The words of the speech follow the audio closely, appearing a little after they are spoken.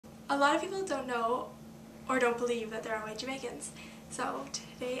A lot of people don't know or don't believe that there are white Jamaicans. So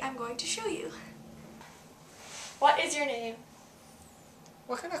today I'm going to show you. What is your name?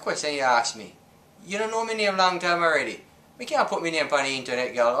 What kind of question you ask me? You don't know my name long time already. We can't put my name on the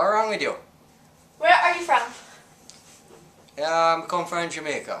internet, girl. What's wrong with you? Where are you from? I come from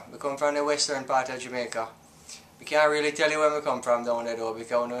Jamaica. I come from the western part of Jamaica. We can't really tell you where I come from down there though,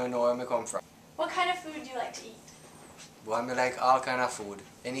 because we don't know where I come from. What kind of food do you like to eat? Well, I like all kind of food.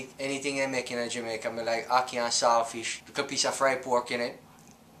 Anything they make in Jamaica, I like ackee and saltfish. Put a piece of fried pork in it.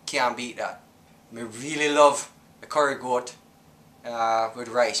 Can't beat that. I really love a curry goat with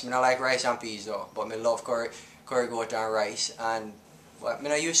rice. I don't like rice and peas though, but I love curry goat and rice. And well, I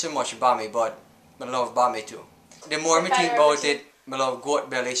don't use so much bami, but I love bami too. The more I think about it, I love goat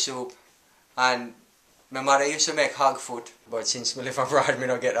belly soup. And my mother used to make hog foot, but since I live abroad, I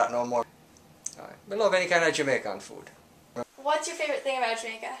don't get that no more. I love any kind of Jamaican food. What's your favorite thing about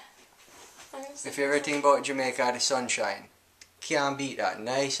Jamaica? My favorite thing about Jamaica is the sunshine. Can't beat that.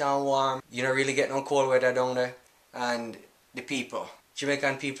 Nice and warm. You don't really get no cold weather down there. And the people.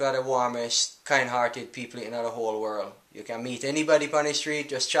 Jamaican people are the warmest, kind-hearted people in the whole world. You can meet anybody on the street,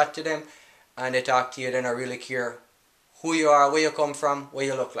 just chat to them, and they talk to you. They don't really care who you are, where you come from, what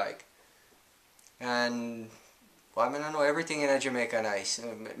you look like. And well, I don't know, everything in Jamaica nice.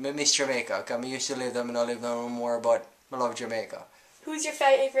 I miss Jamaica, because I used to live there, I don't live there no more, but I love Jamaica. Who's your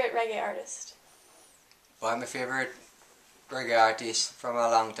favorite reggae artist? Well, my favorite reggae artist from a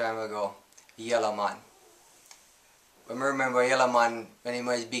long time ago, Yellow Man. I remember Yellow Man when he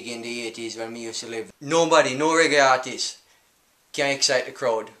was big in the 80s when we used to live. Nobody, no reggae artist can excite the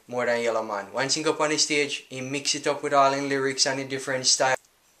crowd more than Yellow Man. Once he go up on the stage, he mix it up with all in lyrics and in different styles.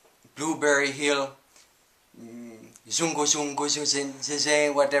 Blueberry Hill, Zungo Zungo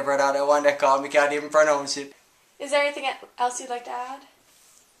Zuzin, whatever that one they call me, can't even pronounce it. Is there anything else you'd like to add?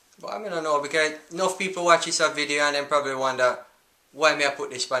 Well, I don't know, because enough people watch this video and then probably wonder why me I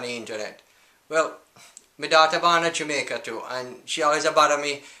put this on the internet. Well, my daughter born in Jamaica too, and she always bother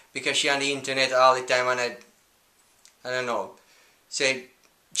me because she on the internet all the time, and I don't know, say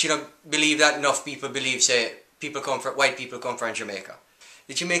she don't believe that enough people believe say white people come from Jamaica.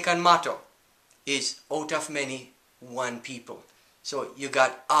 The Jamaican motto is out of many, one people. So you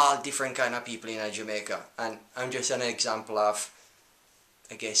got all different kind of people in Jamaica, and I'm just an example of,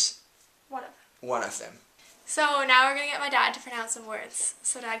 I guess, one of them. So now we're going to get my dad to pronounce some words.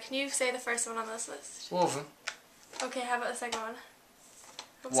 So Dad, can you say the first one on this list? Woven. Okay, how about the second one?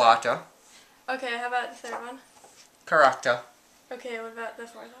 Oops, Water. okay, how about the third one? Character. Okay, what about the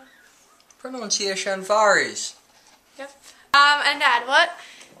fourth one? Pronunciation varies. Yep. And Dad,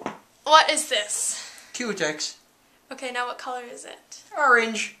 what is this? Cutex. Okay, now what color is it?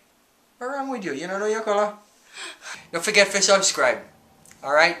 Orange. What's wrong with you? You don't know your color? Don't forget to subscribe.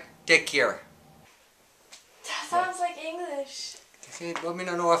 Alright? Take care. That sounds like English. Okay, but me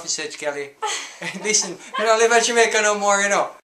don't know what you said, Kelly. Listen, I don't live in Jamaica no more, you know.